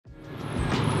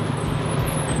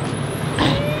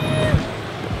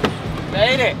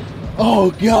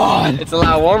Oh God. It's a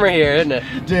lot warmer here, isn't it?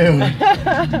 Dude.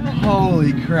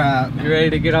 Holy crap. You ready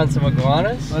to get on some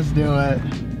iguanas? Let's do it.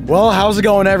 Well, how's it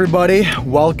going, everybody?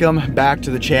 Welcome back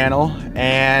to the channel.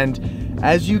 And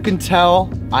as you can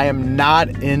tell, I am not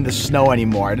in the snow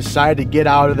anymore. I decided to get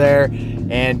out of there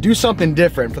and do something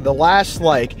different. For the last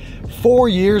like 4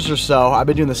 years or so, I've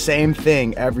been doing the same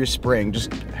thing every spring,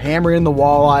 just hammering the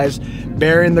walleyes,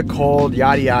 burying the cold,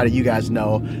 yada yada, you guys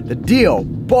know the deal.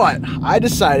 But I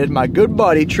decided, my good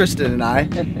buddy Tristan and I,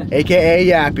 aka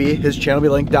Yappy, his channel will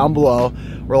be linked down below,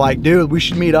 we're like, dude, we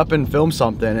should meet up and film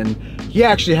something. And he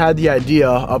actually had the idea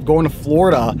of going to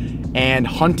Florida and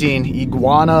hunting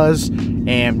iguanas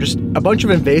and just a bunch of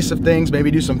invasive things,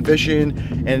 maybe do some fishing,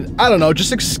 and I don't know,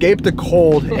 just escape the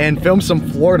cold and film some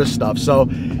Florida stuff. So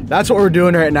that's what we're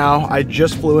doing right now. I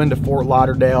just flew into Fort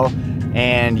Lauderdale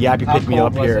and Yappy picked me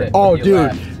up here. Oh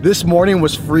dude, this morning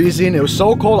was freezing. It was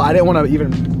so cold I didn't want to even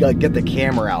get the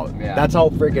camera out. Yeah. That's how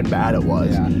freaking bad it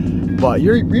was. Yeah. But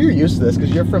you're used to this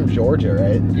because you're from Georgia,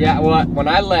 right? Yeah, well, when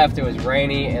I left it was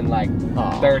rainy and like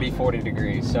 30-40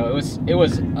 degrees, so it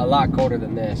was a lot colder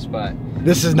than this, but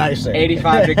this is nicer.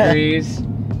 85 degrees.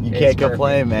 You can't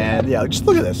complain, man. Yeah, just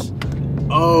look at this.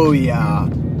 Oh yeah,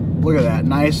 look at that,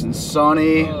 nice and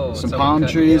sunny. Oh, some palm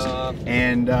trees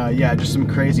and yeah, just some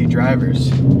crazy drivers.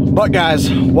 But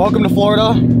guys, welcome to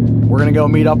Florida. We're gonna go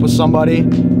meet up with somebody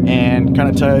and kind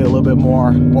of tell you a little bit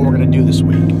more what we're gonna do this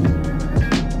week.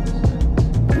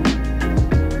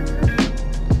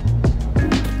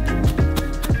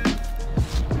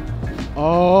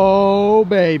 Oh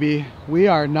baby, we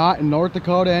are not in North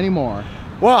Dakota anymore.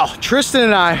 Well, Tristan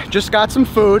and I just got some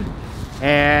food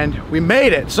and we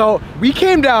made it. So we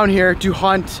came down here to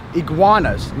hunt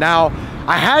iguanas. Now,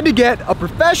 I had to get a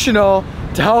professional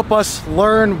to help us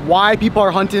learn why people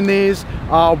are hunting these,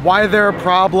 why they're a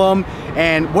problem,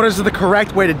 and what is the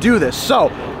correct way to do this. So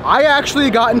I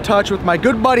actually got in touch with my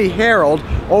good buddy Harold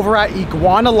over at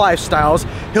Iguana Lifestyles.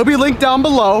 He'll be linked down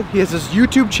below. He has his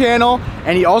YouTube channel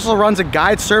and he also runs a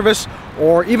guide service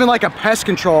or even like a pest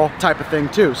control type of thing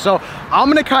too. So I'm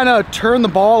gonna kind of turn the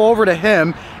ball over to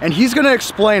him and he's gonna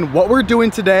explain what we're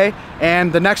doing today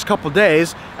and the next couple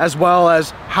days, as well as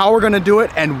how we're gonna do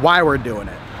it and why we're doing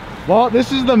it. Well,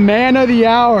 this is the man of the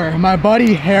hour, my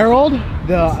buddy Harold,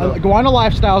 the Iguana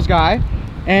Lifestyles guy.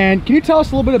 And can you tell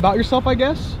us a little bit about yourself, I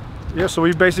guess? Yeah, so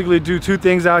we basically do two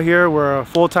things out here. We're a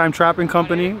full-time trapping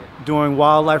company doing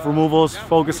wildlife removals,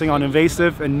 focusing on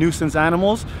invasive and nuisance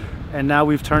animals. And now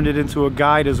we've turned it into a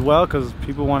guide as well because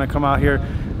people want to come out here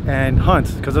and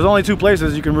hunt. Because there's only two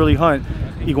places you can really hunt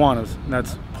iguanas, and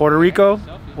that's Puerto Rico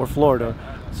or Florida.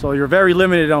 So you're very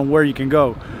limited on where you can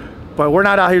go. But we're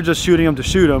not out here just shooting them to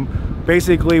shoot them.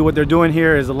 Basically what they're doing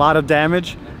here is a lot of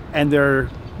damage and they're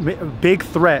a big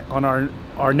threat on our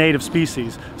native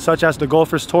species, such as the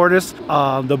Gopher's tortoise,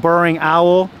 the burrowing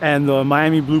owl, and the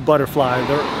Miami blue butterfly.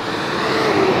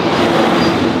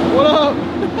 What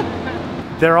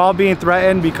up? They're all being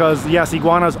threatened because, yes,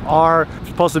 iguanas are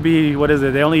supposed to be, what is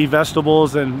it? They only eat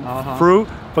vegetables and fruit,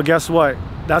 but guess what?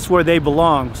 That's where they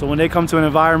belong. So when they come to an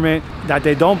environment that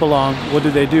they don't belong, what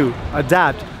do?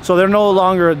 Adapt. So they're no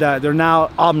longer that. They're now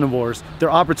omnivores.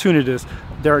 They're opportunists.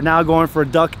 They're now going for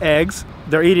duck eggs.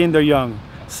 They're eating their young.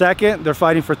 Second, they're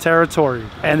fighting for territory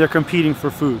and they're competing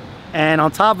for food. And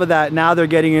on top of that, now they're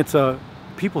getting into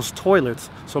people's toilets.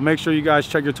 So make sure you guys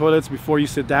check your toilets before you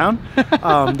sit down.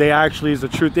 They actually is a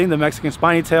true thing. The Mexican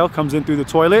spiny tail comes in through the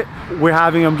toilet. We're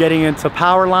having them getting into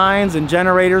power lines and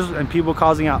generators and people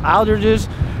causing out outages.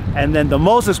 And then the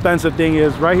most expensive thing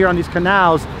is right here on these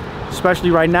canals,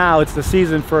 especially right now, it's the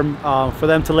season for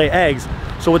them to lay eggs.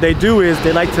 So what they do is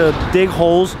they like to dig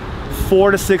holes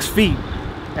 4 to 6 feet.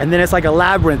 And then it's like a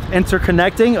labyrinth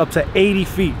interconnecting up to 80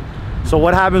 feet. So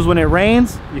what happens when it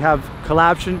rains? You have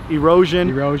collapsion, erosion,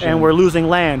 and we're losing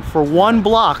land. For one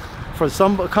block, for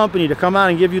some company to come out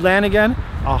and give you land again,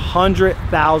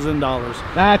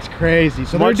 $100,000. That's crazy.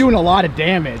 So they're doing a lot of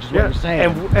damage, is what you're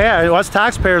saying. And yeah, us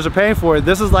taxpayers are paying for it.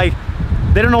 This is like,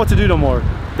 they don't know what to do no more.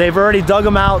 They've already dug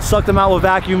them out, sucked them out with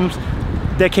vacuums.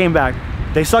 They came back.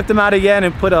 They sucked them out again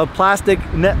and put a plastic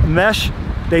mesh.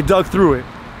 They dug through it.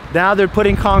 Now they're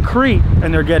putting concrete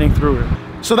and they're getting through it.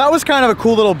 So that was kind of a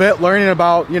cool little bit, learning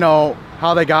about, you know,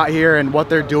 how they got here and what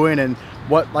they're doing and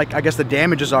what, like, I guess the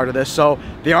damages are to this. So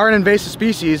they are an invasive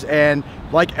species, and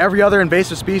like every other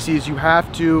invasive species, you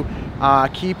have to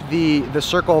keep the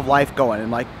circle of life going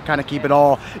and like kind of keep it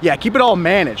all, keep it all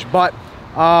managed. But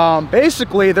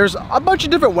basically there's a bunch of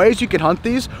different ways you can hunt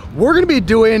these. We're gonna be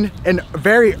doing a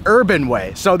very urban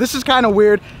way. So this is kind of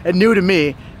weird and new to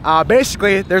me.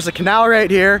 Basically, there's a canal right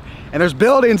here, and there's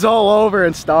buildings all over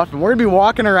and stuff, and we're gonna be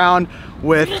walking around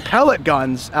with pellet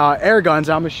guns, air guns.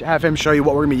 I'm gonna have him show you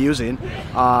what we're gonna be using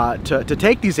to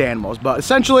take these animals. But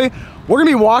essentially, we're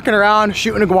gonna be walking around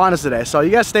shooting iguanas today, so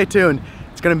you guys stay tuned.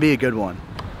 It's gonna be a good one.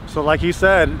 So like he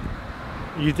said,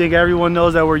 you think everyone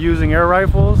knows that we're using air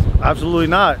rifles? Absolutely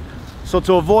not. So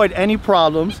to avoid any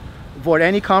problems, avoid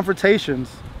any confrontations,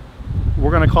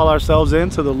 we're gonna call ourselves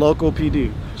into the local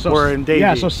PD. So we're in Davie.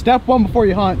 Yeah, so step one before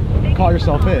you hunt, call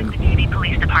yourself in. Davie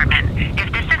Police Department.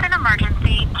 If this is an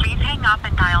emergency, please hang up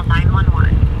and dial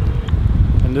 911.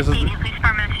 And this is Davie Police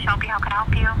Department, Shelby, how can I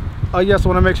help you? yes, I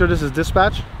want to make sure this is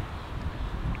dispatch.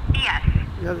 Yes.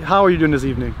 How are you doing this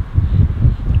evening?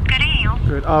 Good, and you?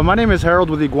 Good. My name is Harold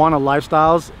with Iguana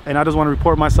Lifestyles, and I just want to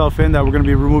report myself in that we're going to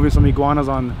be removing some iguanas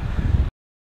on.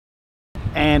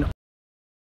 And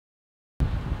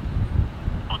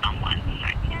Hold on 1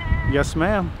 second. yes,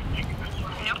 ma'am.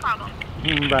 No problem.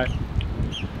 Bye.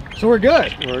 So we're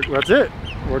good. That's it.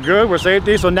 We're good. We're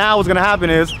safety. So now what's going to happen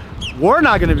is we're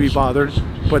not going to be bothered,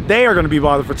 but they are going to be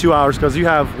bothered for 2 hours because you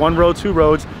have one road, two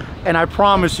roads, and I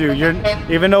promise you,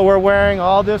 even though we're wearing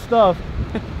all this stuff,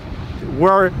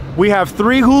 we have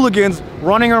 3 hooligans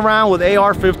running around with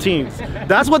AR-15s.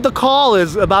 That's what the call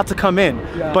is about to come in.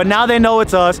 Yeah. But now they know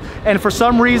it's us, and for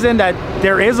some reason that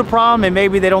there is a problem and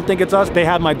maybe they don't think it's us, they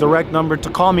have my direct number to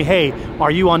call me. Hey,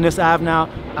 are you on this Ave now?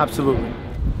 Absolutely.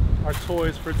 Our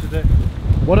toys for today.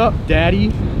 What up, Daddy?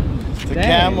 The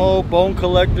Camo Bone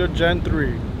Collector Gen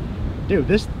 3.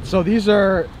 Dude, so these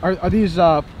are these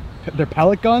they're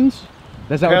pellet guns?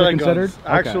 Is that what they're considered? Okay.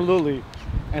 Absolutely.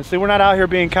 And see, we're not out here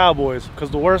being cowboys, because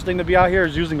the worst thing to be out here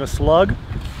is using a slug,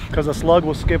 because a slug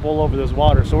will skip all over this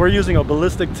water. So we're using a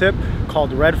ballistic tip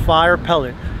called red fire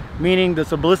pellet, meaning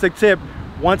that's a ballistic tip.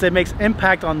 Once it makes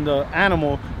impact on the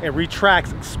animal, it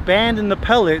retracts, expanding the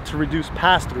pellet to reduce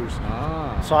pass-throughs.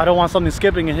 Ah. So I don't want something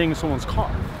skipping and hitting someone's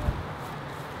car.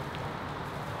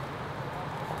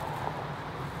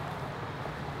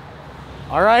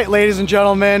 All right, ladies and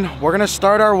gentlemen, we're gonna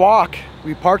start our walk.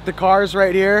 We parked the cars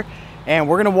right here, and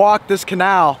we're gonna walk this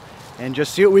canal and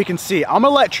just see what we can see. I'm gonna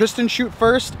let Tristan shoot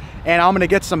first, and I'm gonna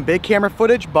get some big camera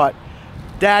footage, but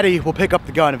Daddy will pick up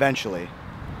the gun eventually.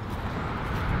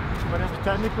 But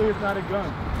technically it's not a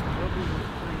gun.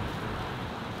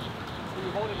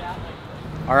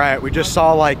 All right, we just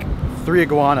saw like 3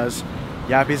 iguanas.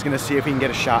 Yappy's gonna see if he can get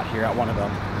a shot here at one of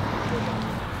them.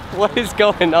 What is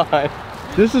going on?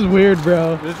 This is weird,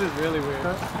 bro. This is really weird.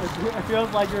 It feels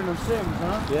like you're in The Sims,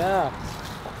 huh? Yeah.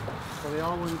 So they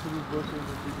all went into these bushes and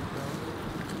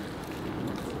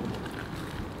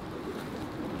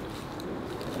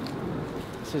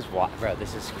This is what, bro.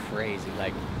 This is crazy.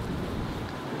 Like,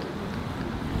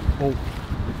 Oh.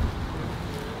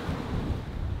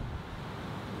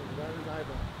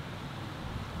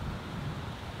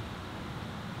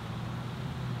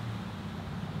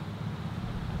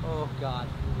 oh god.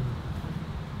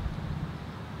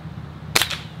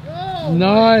 Oh,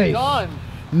 Nice. done.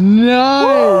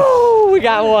 Nice. Woo, we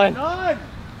got one. Done.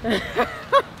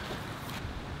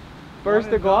 First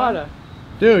iguana.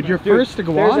 Dude, your first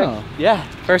iguana. Yeah,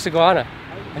 first iguana.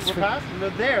 We're past them. They're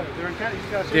there. They're in Canals.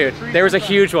 You gotta shake Dude, the tree there was a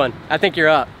sometime. huge one. I think you're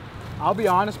up. I'll be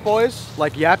honest, boys,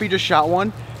 like Yappy just shot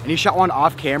one, and he shot one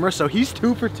off camera, so he's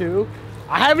 2 for 2.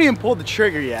 I haven't even pulled the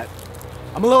trigger yet.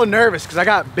 I'm a little nervous because I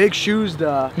got big shoes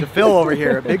to fill over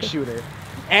here, a big shooter.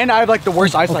 And I have like the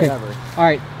worst eyesight ever. All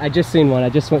right, I just seen one. I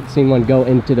just seen one go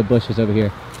into the bushes over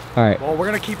here. All right. Well, we're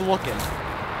gonna keep looking.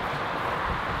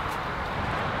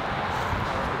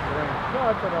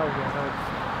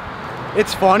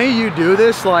 It's funny you do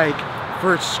this like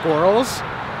for squirrels,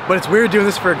 but it's weird doing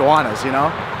this for iguanas, you know?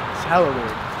 It's hella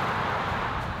weird.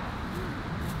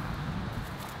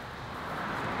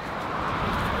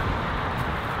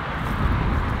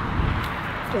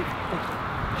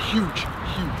 Huge,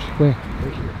 huge. Where?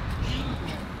 Right here.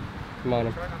 Come on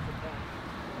him.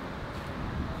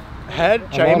 Head?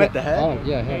 Should I aim at the head? On him.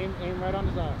 Yeah, head. Aim right on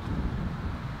his eye.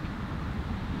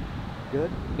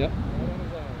 Good? Yep. Right on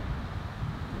his eye.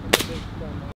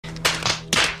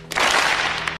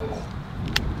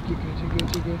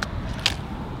 Good.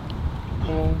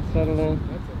 Come on, settle in.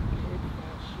 That's a big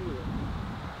fat shooter.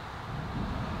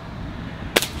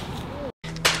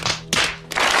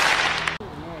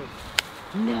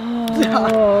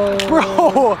 No.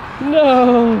 Bro!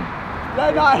 No. Did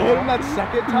I not hit him that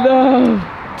second time? No.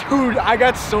 Dude, I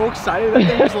got so excited. That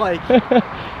thing was like...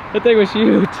 That thing was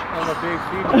huge. On a big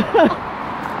feeder.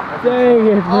 Dang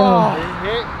it, bro. Oh. It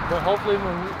hit, but hopefully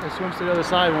when it swims to the other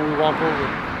side when we walk over.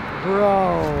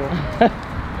 Bro.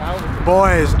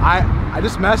 Boys, I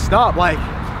just messed up. Like,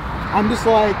 I'm just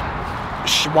like,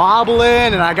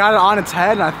 wobbling, and I got it on its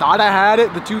head, and I thought I had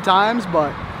it the 2 times,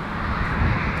 but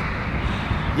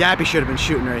Yappy should have been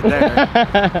shooting right there.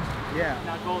 Yeah.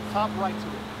 Now go top right to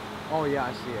it. Oh yeah,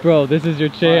 I see it. Bro, this is your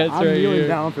chance I'm right kneeling here.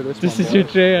 down for this This one. is your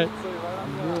chance.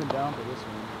 I'm kneeling down for this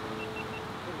one.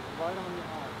 Right on your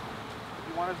arm.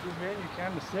 If you want to zoom in, you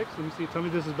can to 6. Let me see. Tell me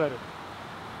this is better.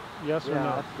 Yes or no?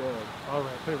 That's good. All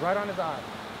right. Put it right on his eye.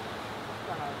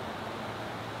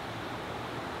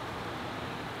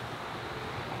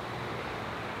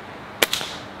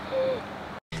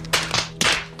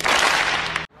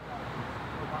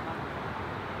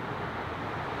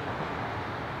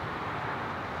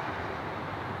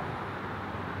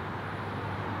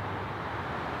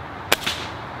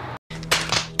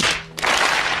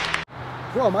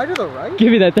 Bro, am I to the right? Give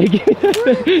me that thing. Give me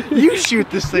that thing. You shoot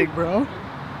this thing, bro.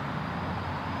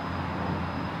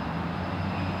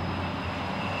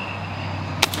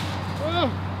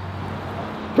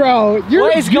 Bro,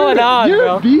 What is going on, you're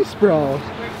bro? a beast, bro.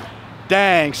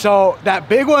 Dang, so that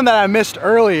big one that I missed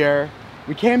earlier,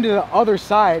 we came to the other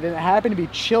side and it happened to be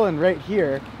chilling right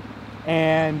here.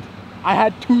 And I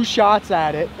had 2 shots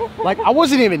at it. Like, I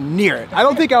wasn't even near it. I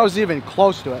don't think I was even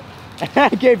close to it. And I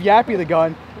gave Yappy the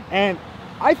gun, and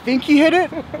I think he hit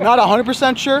it. Not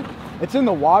 100% sure. It's in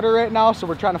the water right now, so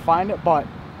we're trying to find it. But,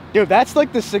 dude, that's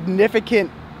like the significant,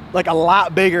 like a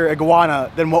lot bigger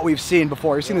iguana than what we've seen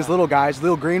before. You've seen these little guys,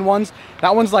 little green ones.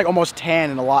 That one's like almost tan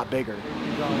and a lot bigger.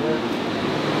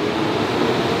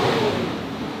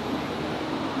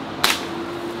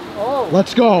 Oh.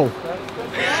 Let's go.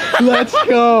 Let's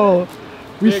go.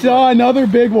 We saw another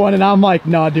big one, and I'm like,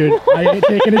 nah, dude, I ain't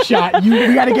taking a shot.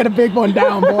 We got to get a big one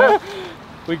down, boy.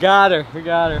 We got her. We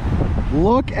got her.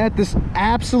 Look at this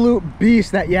absolute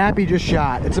beast that Yappy just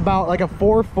shot. It's about like a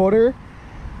 4-footer.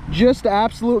 Just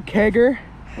absolute kegger.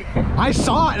 I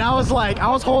saw it, and I was like, I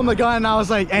was holding the gun, and I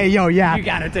was like, hey, yo, Yap. You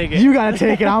gotta take it. You got to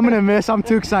take it. I'm going to miss. I'm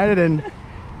too excited, and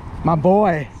my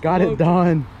boy got it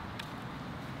done.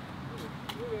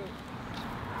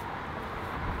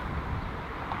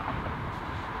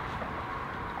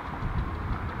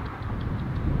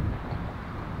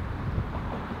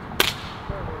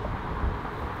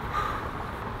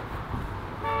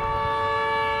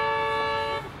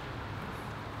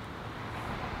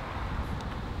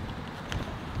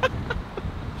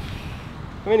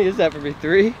 How many is that for me?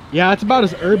 3? Yeah, it's about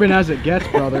as urban as it gets,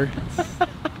 brother.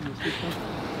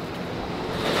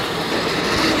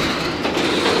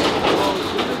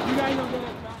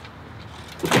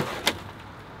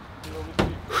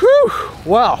 Whew.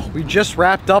 Well, we just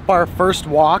wrapped up our first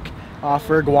walk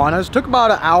for iguanas. Took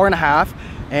about an hour and a half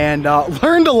and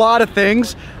learned a lot of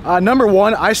things. Number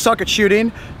 1, I suck at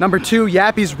shooting. Number 2,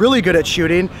 Yappy's really good at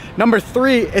shooting. Number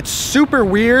 3, it's super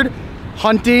weird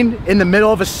hunting in the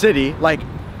middle of a city. Like,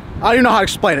 I don't even know how to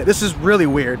explain it. This is really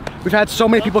weird. We've had so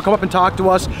many people come up and talk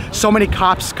to us, so many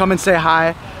cops come and say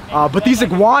hi. But these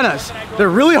iguanas,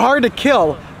 they're really hard to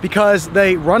kill because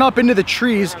they run up into the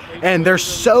trees and they're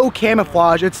so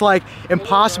camouflaged, it's like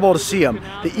impossible to see them.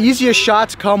 The easiest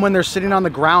shots come when they're sitting on the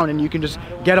ground and you can just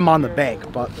get them on the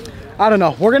bank. But I don't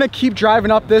know, we're gonna keep driving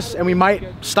up this and we might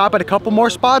stop at a couple more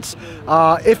spots.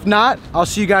 If not, I'll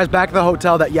see you guys back at the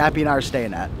hotel that Yappy and I are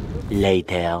staying at.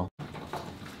 Later.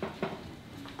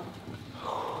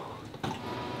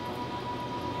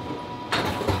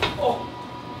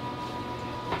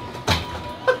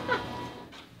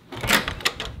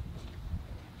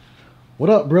 What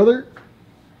up, brother?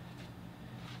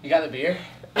 You got the beer?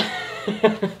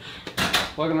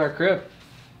 Welcome to our crib.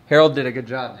 Harold did a good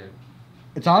job, dude.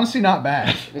 It's honestly not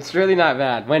bad. It's really not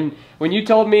bad. When you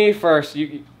told me first,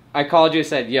 I called you and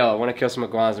said, yo, I want to kill some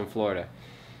iguanas in Florida.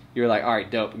 You were like, all right,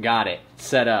 dope, got it,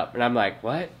 set up. And I'm like,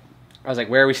 what? I was like,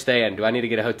 where are we staying? Do I need to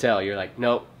get a hotel? You're like,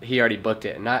 nope, he already booked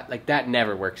it. And not like that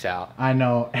never works out. I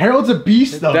know. Harold's a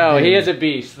beast, though. No, dude. he is a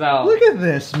beast, though. Look at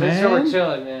this, man. This is where we're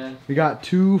chilling, man. We got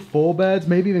 2 full beds,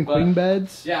 maybe even queen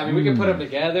beds. Yeah, I mean, we can put them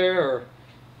together or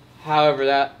however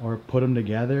that. Or put them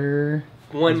together.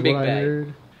 One big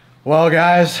bed. Well,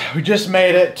 guys, we just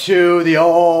made it to the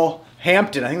old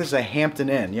Hampton. I think this is a Hampton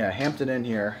Inn. Yeah, Hampton Inn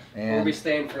here. And We'll be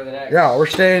staying for the next. yeah, we're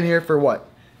staying here for what?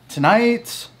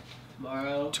 Tonight?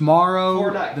 Tomorrow.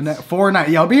 4 nights. 4 nights.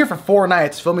 Yeah, I'll be here for 4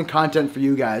 nights filming content for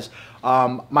you guys.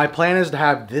 My plan is to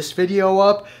have this video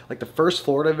up, like the first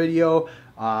Florida video,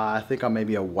 I think on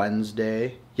maybe a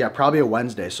Wednesday. Yeah, probably a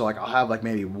Wednesday. So like I'll have like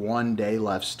maybe 1 day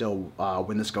left still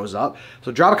when this goes up.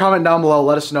 So drop a comment down below.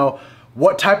 Let us know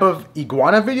what type of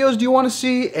iguana videos do you want to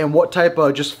see and what type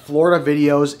of just Florida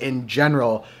videos in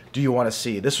general do you want to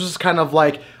see. This was kind of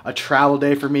like a travel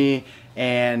day for me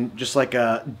and just like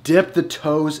a dip the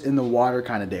toes in the water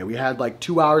kind of day. We had like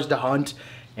 2 hours to hunt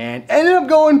and ended up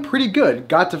going pretty good.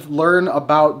 Got to learn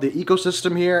about the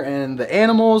ecosystem here and the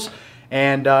animals,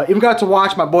 and even got to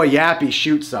watch my boy Yappy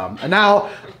shoot some. And now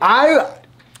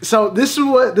so this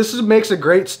makes a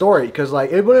great story, because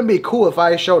like it wouldn't be cool if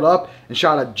I showed up and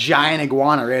shot a giant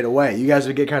iguana right away. You guys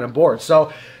would get kind of bored.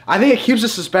 So I think it keeps the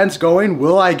suspense going.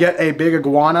 Will I get a big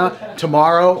iguana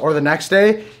tomorrow or the next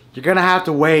day? You're gonna have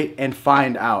to wait and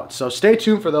find out. So stay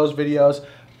tuned for those videos.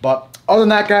 But other than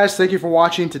that, guys, thank you for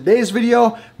watching today's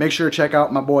video. Make sure to check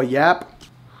out my boy Yap,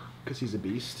 because he's a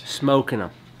beast. Smoking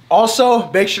them.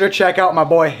 Also, make sure to check out my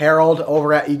boy Harold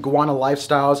over at Iguana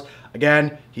Lifestyles.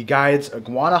 Again, he guides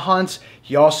iguana hunts.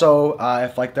 He also,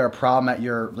 if like they're a problem at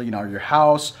your, your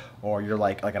house, or you're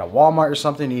like at a Walmart or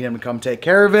something, need him to come take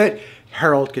care of it,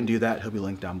 Harold can do that. He'll be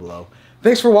linked down below.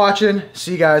 Thanks for watching.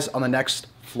 See you guys on the next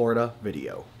Florida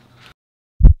video.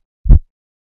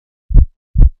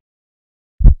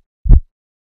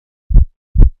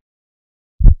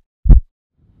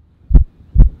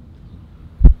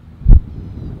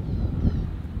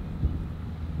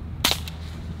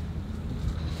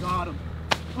 Got him.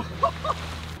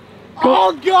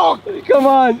 Oh, go! Come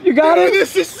on, you got it?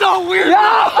 This is so weird.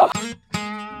 No!